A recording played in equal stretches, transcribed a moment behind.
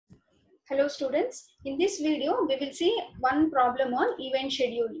Hello students, in this video we will see one problem on event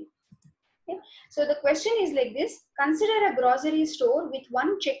scheduling. Okay. So the question is like this: consider a grocery store with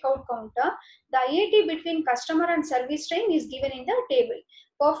one checkout counter. The IAT between customer and service time is given in the table.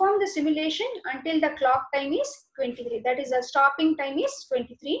 Perform the simulation until the clock time is 23. That is, the stopping time is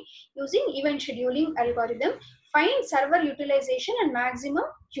 23 using event scheduling algorithm. Find server utilization and maximum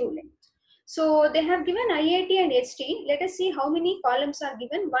queue length. So they have given IAT and ST. Let us see how many columns are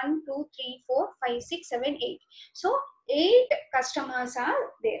given. 1, 2, 3, 4, 5, 6, 7, 8. So 8 customers are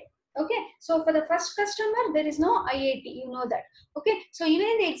there. Okay, so for the first customer there is no IAT, you know that. Okay, so even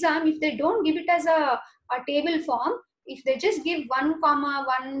in the exam, if they don't give it as a table form, if they just give 1 comma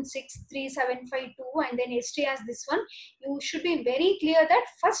 1 6 3 7 5 2 and then ST as this one, you should be very clear that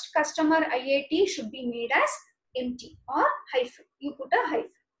first customer IAT should be made as empty or hyphen. You put a hyphen.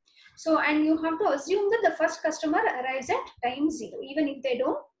 So, and you have to assume that the first customer arrives at time 0, even if they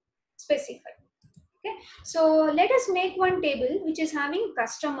don't specify. Okay, so let us make one table which is having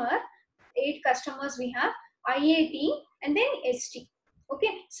customer, 8 customers we have, IAT and then ST.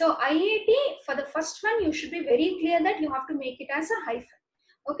 Okay, so IAT for the first one you should be very clear that you have to make it as a hyphen.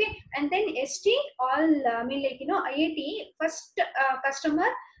 Okay, and then ST all IAT first customer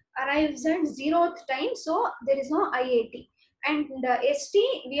arrives at 0th time, so there is no IAT. And ST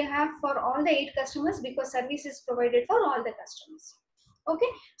we have for all the 8 customers because service is provided for all the customers. Okay,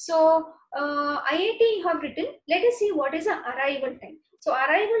 so IAT you have written. Let us see what is the arrival time. So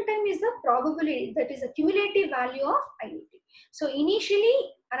arrival time is the probability, that is a cumulative value of IAT. So initially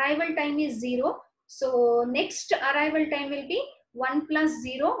arrival time is 0. So next arrival time will be 1 plus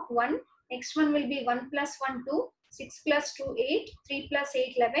 0, 1. Next one will be 1 plus 1, 2. 6 plus 2, 8. 3 plus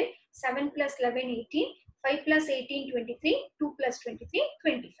 8, 11. 7 plus 11, 18. 5 plus 18, 23. 2 plus 23,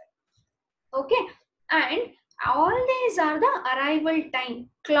 25. Okay, and all these are the arrival time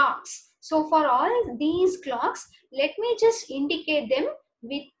clocks. So for all these clocks, let me just indicate them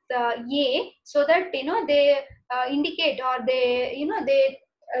with A, so that they indicate, or they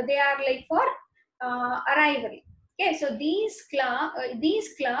are like for arrival. Okay, so these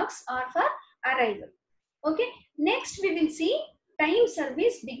clocks are for arrival. Okay, next we will see time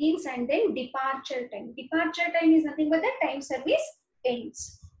service begins and then departure time. Departure time is nothing but the time service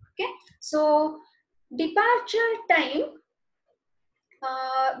ends. Okay, so departure time,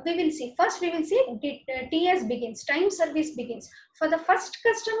 we will see. First we will see TS begins, time service begins. For the first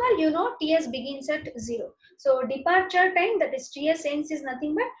customer, TS begins at 0. So departure time, that is TS ends, is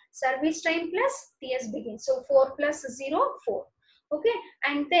nothing but service time plus TS begins. So 4 plus 0, 4. Okay,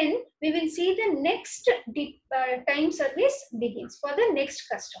 and then we will see the next time service begins for the next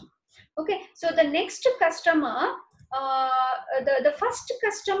customer. Okay, so the next customer, the first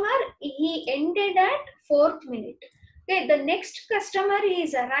customer, he ended at 4th minute. Okay, the next customer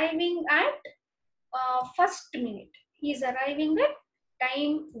is arriving at first minute. He is arriving at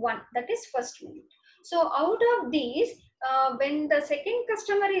time 1, that is first minute. So out of these, when the second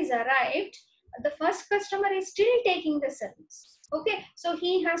customer is arrived, the first customer is still taking the service. Okay, so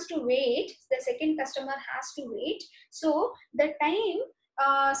he has to wait. The second customer has to wait. So the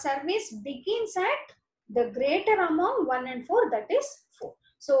time service begins at the greater among 1 and 4, that is 4.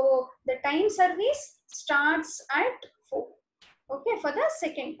 So the time service starts at 4. Okay, for the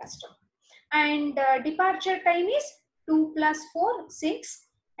second customer. And departure time is 2 plus 4, 6.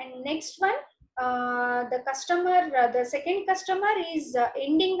 And next one, the second customer is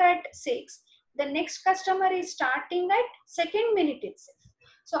ending at 6. The next customer is starting at second minute itself.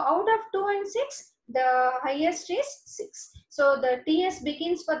 So out of 2 and 6, the highest is 6. So the TS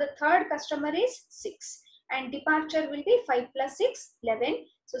begins for the third customer is 6. And departure will be 5 plus 6, 11.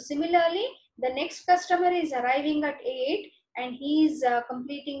 So similarly, the next customer is arriving at 8 and he is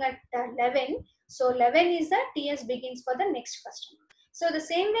completing at 11. So 11 is the TS begins for the next customer. So the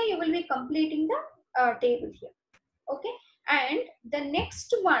same way you will be completing the table here. Okay, and the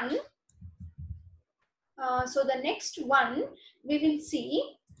next one, we will see,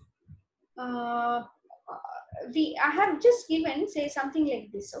 I have just given, say, something like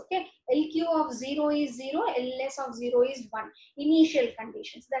this. Okay, LQ of 0 is 0, LS of 0 is 1. Initial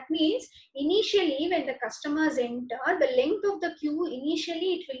conditions. That means initially when the customers enter, the length of the queue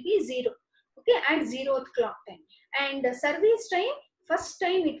initially it will be 0. Okay, at 0th clock time. And the service time, first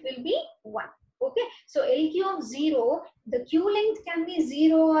time it will be 1. Okay, so LQ of 0, the queue length can be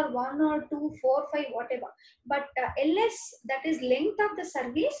 0 or 1 or 2, 4, 5, whatever. But LS, that is length of the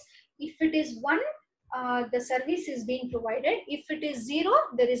service, if it is 1, the service is being provided. If it is 0,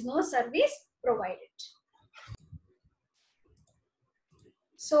 there is no service provided.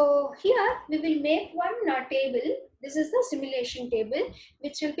 So here we will make one table. This is the simulation table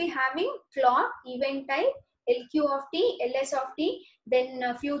which will be having clock, event type, LQ of T, LS of T,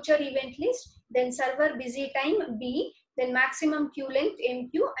 then future event list, then server busy time B, then maximum queue length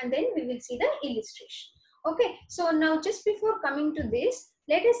MQ, and then we will see the illustration. Okay, so now just before coming to this,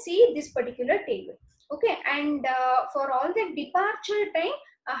 let us see this particular table. Okay, and for all the departure time,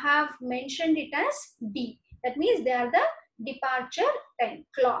 I have mentioned it as D. That means they are the departure time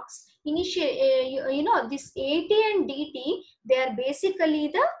clocks. You know, this AT and DT, they are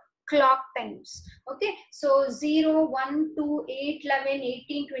basically the clock times. Okay, so 0, 1, 2, 8, 11,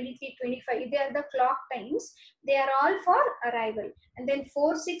 18, 23, 25, they are the clock times. They are all for arrival. And then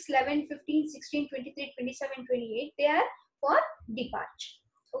 4, 6, 11, 15, 16, 23, 27, 28, they are for departure.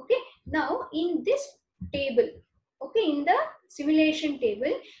 Okay, now in this table, okay, in the simulation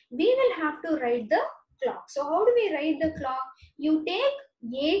table, we will have to write the clock. So how do we write the clock? You take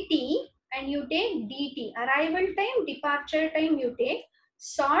AT and you take DT, arrival time, departure time you take,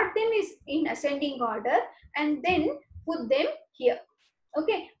 sort them is in ascending order and then put them here.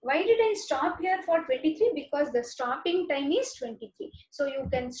 Okay, why did I stop here for 23? Because the stopping time is 23. So you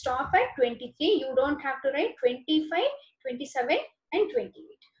can stop at 23. You don't have to write 25, 27 and 28.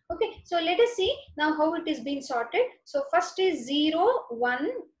 Okay, so let us see now how it is being sorted. So first is 0, 1,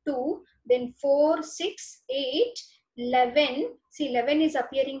 2, then 4, 6, 8, 11. See, 11 is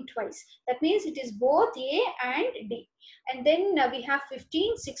appearing twice. That means it is both A and D. And then we have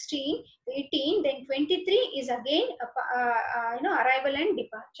 15, 16, 18, then 23 is again you know, arrival and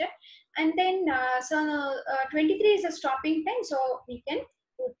departure. And then 23 is a stopping time, so we can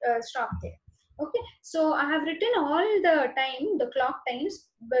stop there. Okay, so I have written all the time, the clock times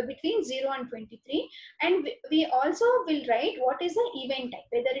between 0 and 23, and we also will write what is the event type,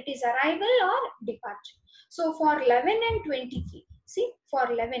 whether it is arrival or departure. So for 11 and 23, see,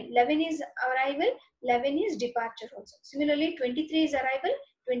 for 11, 11 is arrival, 11 is departure also. Similarly, 23 is arrival,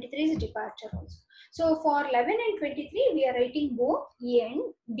 23 is departure also. So for 11 and 23, we are writing both E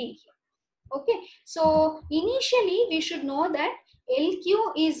and D here. Okay, so initially we should know that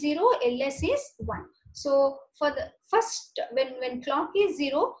LQ is 0, LS is 1. So for the first, when clock is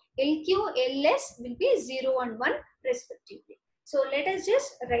 0, LQ, LS will be 0 and 1 respectively. So let us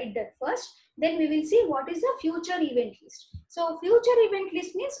just write that first. Then we will see what is the future event list. So future event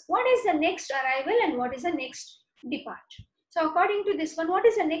list means what is the next arrival and what is the next departure. So according to this one, what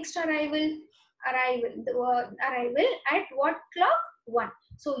is the next arrival? Arrival at what clock? 1.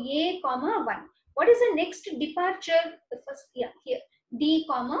 So A comma 1. What is the next departure? The first, yeah, here D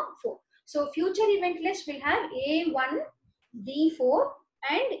comma 4. So future event list will have A1, D4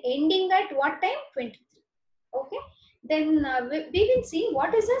 and ending at what time? 23. Okay. Then we will see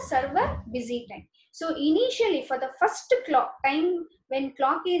what is the server busy time. So initially for the first clock time, when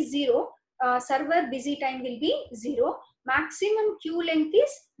clock is 0, server busy time will be 0. Maximum queue length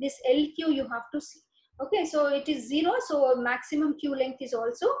is this LQ you have to see. Okay, so it is 0, so maximum queue length is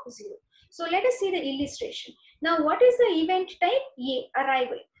also 0. So let us see the illustration. Now what is the event type? A,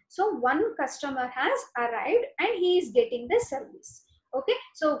 arrival. So one customer has arrived and he is getting the service. Okay,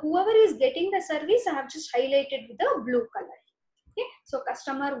 so whoever is getting the service, I have just highlighted with the blue color. Okay, so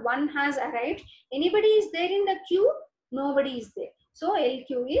customer 1 has arrived. Anybody is there in the queue? Nobody is there. So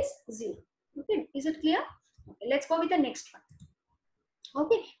LQ is 0. Okay, is it clear? Okay, let's go with the next one.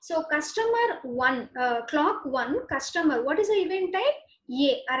 Okay, so customer 1, clock 1, customer, what is the event type?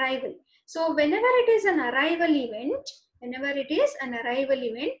 A, arrival. So whenever it is an arrival event,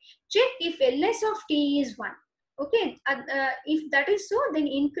 check if LS of T is 1. Okay, if that is so, then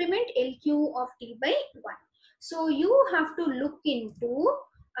increment LQ of T by 1. So you have to look into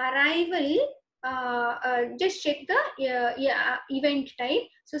arrival, just check the event type.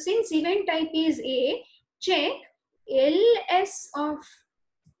 So since event type is A, check LS of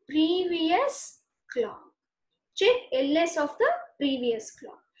previous clock. Check LS of the previous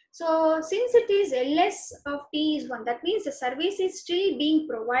clock. So since it is LS of T is 1, that means the service is still being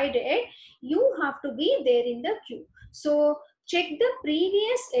provided. You have to be there in the queue. So check the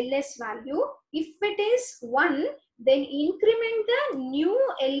previous LS value. If it is 1, then increment the new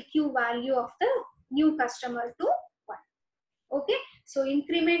LQ value of the new customer to 1. Okay, so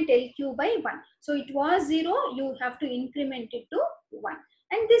increment LQ by 1. So it was 0, you have to increment it to 1.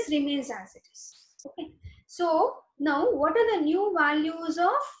 And this remains as it is. Okay, so now what are the new values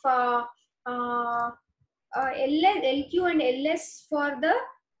of LQ and LS for the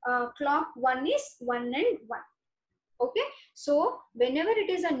clock 1 is 1 and 1. Okay, so whenever it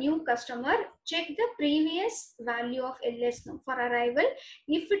is a new customer, check the previous value of LS for arrival.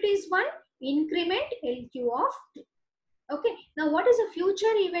 If it is 1, increment LQ of 2. Okay, now what is the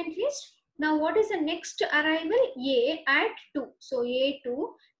future event list? Now what is the next arrival? A at 2. So A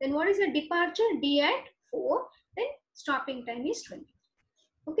 2. Then what is the departure? D at 4. Then stopping time is 20.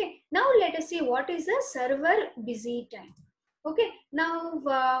 Okay, now let us see what is the server busy time. Okay, now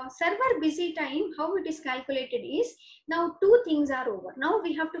server busy time, how it is calculated is, now two things are over. Now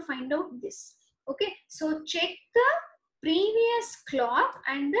we have to find out this. Okay, so check the previous clock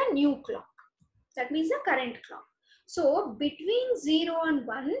and the new clock. That means the current clock. So between 0 and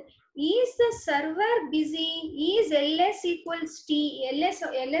 1, is the server busy? Is ls equals t?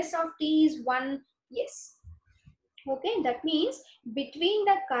 ls of t is 1? Yes. Okay, that means between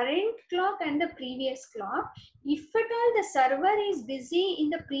the current clock and the previous clock, if at all the server is busy in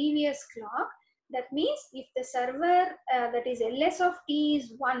the previous clock, that means if the server that is ls of t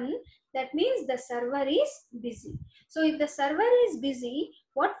is 1, that means the server is busy. So if the server is busy,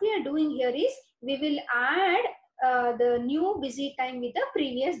 what we are doing here is we will add the new busy time with the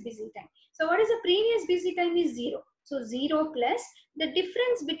previous busy time. So what is the previous busy time is 0. So 0 plus the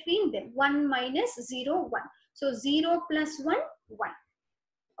difference between them, 1 minus 0, 1. So 0 plus 1, 1.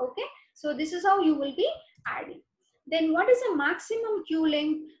 Okay. So this is how you will be adding. Then what is the maximum queue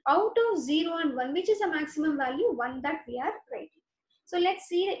length out of 0 and 1? Which is the maximum value? 1 that we are writing. So let's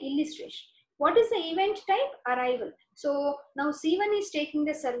see the illustration. What is the event type? Arrival. So now C1 is taking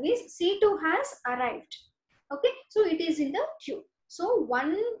the service. C2 has arrived. Okay. So it is in the queue. So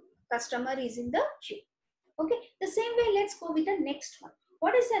one customer is in the queue. Okay. The same way, let's go with the next one.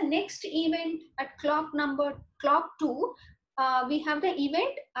 What is the next event at clock 2? We have the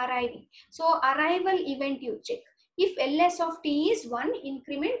event arriving. So arrival event you check. If ls of t is 1,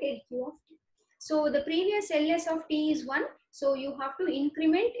 increment lq of t. So the previous ls of t is 1. So you have to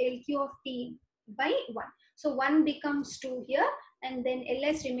increment lq of t by 1. So 1 becomes 2 here, and then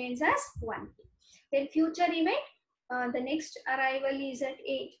ls remains as 1. Then future event, the next arrival is at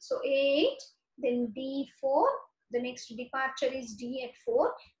 8. So A8, then D4, the next departure is D at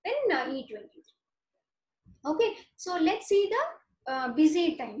 4, then E23. Okay, so let's see the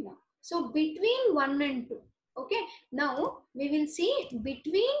busy time now. So between 1 and 2. Okay, now we will see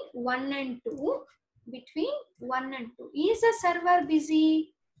between 1 and 2. Between 1 and 2. Is the server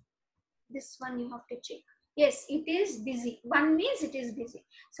busy? This one you have to check. Yes, it is busy. 1 means it is busy.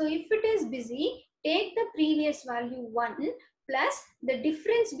 So if it is busy, take the previous value 1 plus the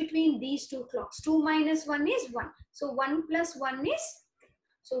difference between these two clocks. 2 minus 1 is 1. So 1 plus 1 is,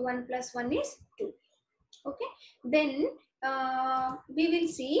 so 1 plus 1 is 2. Okay. Then we will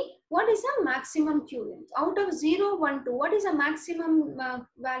see what is the maximum queue length. Out of 0, 1, 2, what is the maximum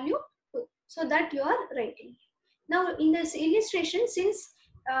value? 2. So that you are writing. Now in this illustration, since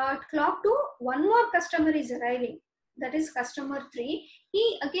clock 2, one more customer is arriving. That is customer 3.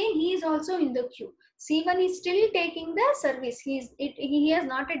 He is also in the queue. C1 is still taking the service. He has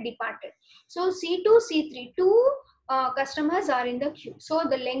not yet departed. So C2, C3, two customers are in the queue. So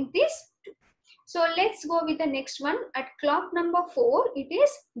the length is 2. So let's go with the next one. At clock number 4, it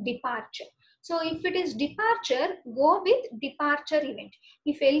is departure. So if it is departure, go with departure event.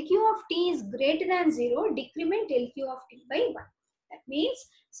 If LQ of t is greater than 0, decrement LQ of t by 1. That means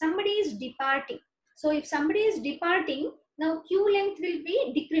somebody is departing. So if somebody is departing, now queue length will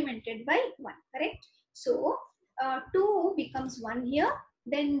be decremented by 1, correct? So 2 becomes 1 here.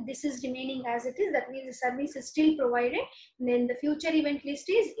 Then this is remaining as it is. That means the service is still provided. And then the future event list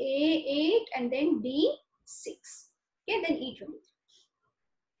is A8 and then D6. Okay, then E23.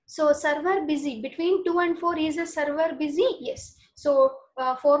 So server busy. Between 2 and 4, is a server busy? Yes. So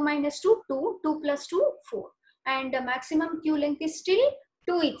 4 minus 2, 2. 2 plus 2, 4. And the maximum queue length is still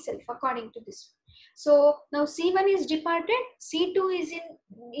 2 itself according to this. So now C1 is departed, C2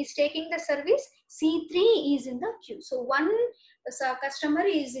 is taking the service, C3 is in the queue. So one customer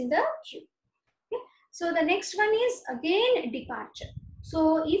is in the queue. Okay. So the next one is again departure.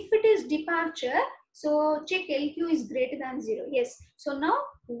 So if it is departure, so check LQ is greater than 0. Yes. So now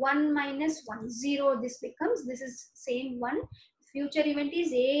 1 minus 1, 0 this becomes, this is same 1. Future event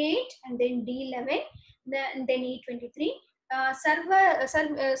is A8 and then D11, then E23.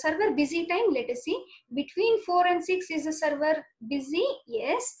 Server busy time, let us see. Between 4 and 6 is the server busy.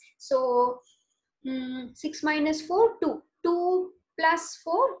 Yes. So 6 minus 4, 2. 2 plus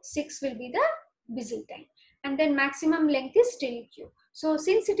 4, 6 will be the busy time. And then maximum length is still queue. So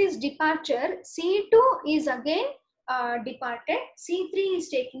since it is departure, C2 is again departed. C3 is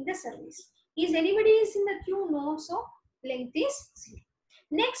taking the service. Is anybody is in the queue? No. So length is 0.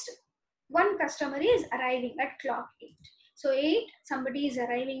 Next, one customer is arriving at clock 8. So 8, somebody is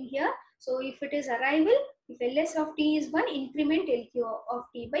arriving here. So if it is arrival, if ls of t is 1, increment lq of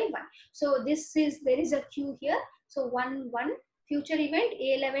t by 1. So there is a queue here. So 1, 1. Future event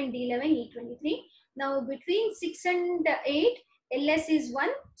A11, D11, E23. Now between 6 and 8, LS is 1.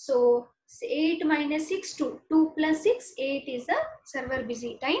 So 8 minus 6, 2. 2 plus 6, 8 is the server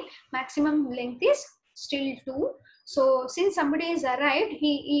busy time. Maximum length is still 2. So since somebody is arrived,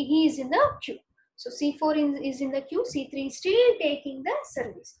 he is in the queue. So C4 is in the queue, C3 is still taking the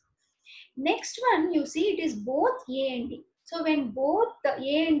service. Next one, you see it is both A and D. So when both the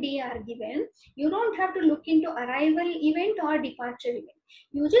A and D are given, you don't have to look into arrival event or departure event.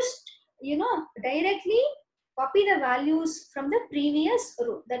 You just, directly copy the values from the previous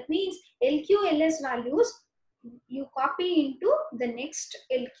row. That means LQ, LS values, you copy into the next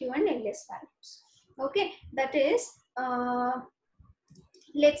LQ and LS values. Okay, that is,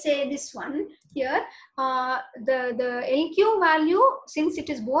 let's say this one here, the LQ value, since it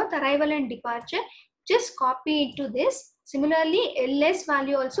is both arrival and departure, just copy into this. Similarly, LS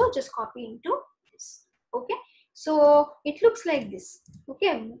value also just copy into this. Okay, so it looks like this.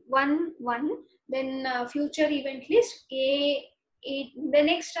 Okay, 1, 1, then future event list A. The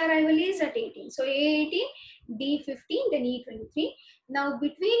next arrival is at 18. So A18, D15, then E23. Now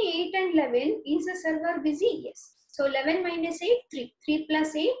between 8 and 11, is the server busy? Yes. So 11 minus 8, 3. 3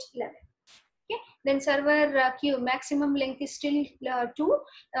 plus 8, 11. Okay. Then server queue maximum length is still 2.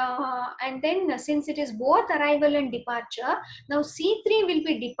 And then since it is both arrival and departure, now C3 will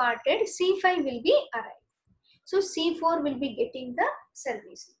be departed, C5 will be arrived. So C4 will be getting the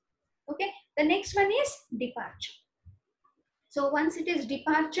service. Okay. The next one is departure. So once it is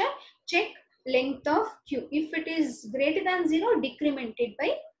departure, check length of queue. If it is greater than 0, decrement it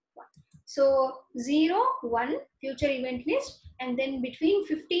by 1. So 0, 1, future event list, and then between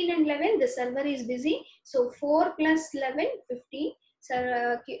 15 and 11, the server is busy. So 4 plus 11, 15.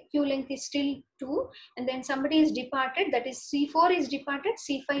 So queue length is still 2, and then somebody is departed, that is C4 is departed,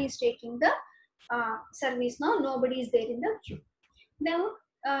 C5 is taking the service now, nobody is there in the queue. Now,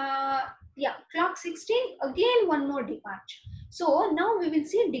 yeah, clock 16, again one more departure. So now we will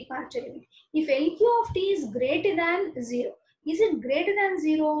see departure event. If LQ of t is greater than 0, is it greater than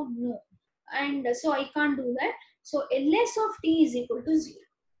 0? No. And so I can't do that. So LS of t is equal to 0.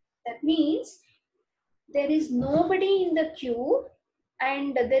 That means there is nobody in the queue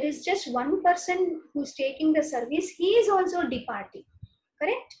and there is just one person who's taking the service. He is also departing.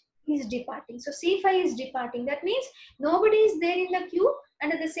 Correct? He is departing. So C5 is departing. That means nobody is there in the queue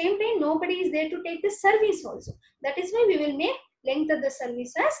and at the same time nobody is there to take the service also. That is why we will make length of the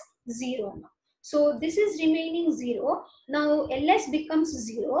service as 0 now. So this is remaining 0. Now LS becomes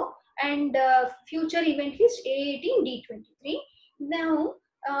 0 and future event is A18, D23. Now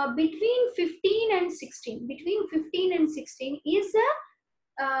between 15 and 16, between 15 and 16 is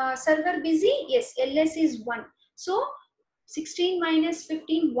the server busy? Yes, LS is 1. So 16 minus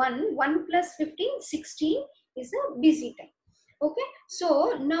 15, 1. 1 plus 15, 16 is a busy time. Okay,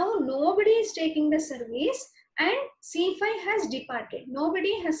 so now nobody is taking the service and C5 has departed.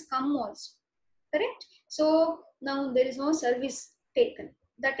 Nobody has come also. Correct? So now there is no service taken.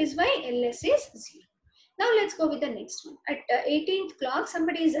 That is why LS is 0. Now let's go with the next one. At 18th clock,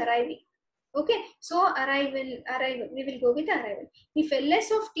 somebody is arriving. Okay, so arrival, we will go with arrival. If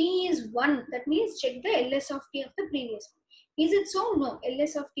LS of t is 1, that means check the LS of t of the previous one. Is it so? No,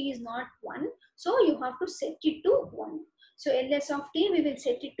 LS of t is not 1. So you have to set it to 1. So LS of t, we will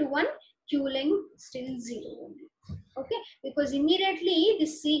set it to 1. Queue length still 0 only. Okay, because immediately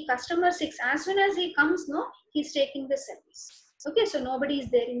this customer 6, as soon as he comes, no, he's taking the service. Okay, so nobody is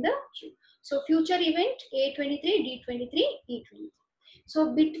there in the queue. So future event A23, D23, E23.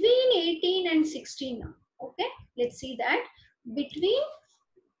 So between 18 and 16 now. Okay, let's see that. Between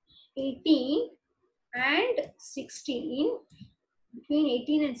 18 and 16, between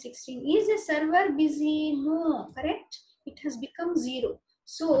 18 and 16, is the server busy? No, correct? It has become 0.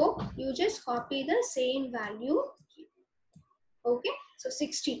 So you just copy the same value. Okay, so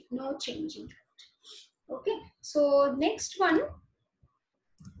 16, no changing. Okay, so next one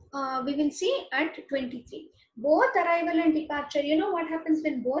we will see at 23. Both arrival and departure. You know what happens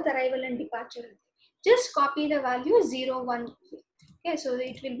when both arrival and departure? Just copy the value 0, 1 here. Okay, so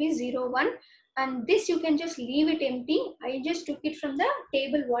it will be 0, 1. And this you can just leave it empty. I just took it from the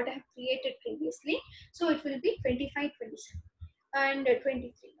table what I have created previously. So it will be 25, 27 and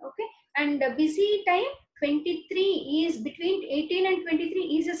 23. Okay, and busy time 23 is between 18 and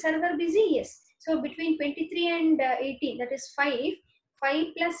 23. Is a server busy? Yes. So between 23 and 18, that is 5. 5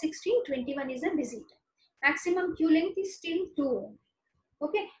 plus 16, 21 is a busy time. Maximum queue length is still 2.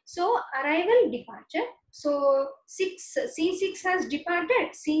 Okay, so arrival, departure. So C6 has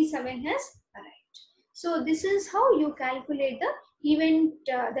departed, C7 has arrived. So this is how you calculate the event,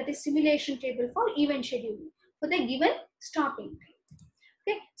 that is simulation table for event scheduling. for the given stopping time.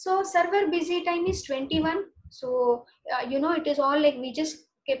 Okay, so server busy time is 21. So it is all like we just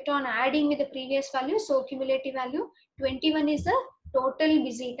kept on adding with the previous value. So cumulative value 21 is the total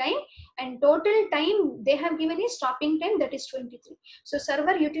busy time, and total time they have given is stopping time, that is 23. So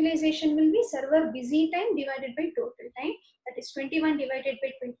server utilization will be server busy time divided by total time, that is 21 divided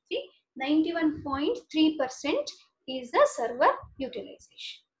by 23. 91.3% is the server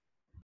utilization.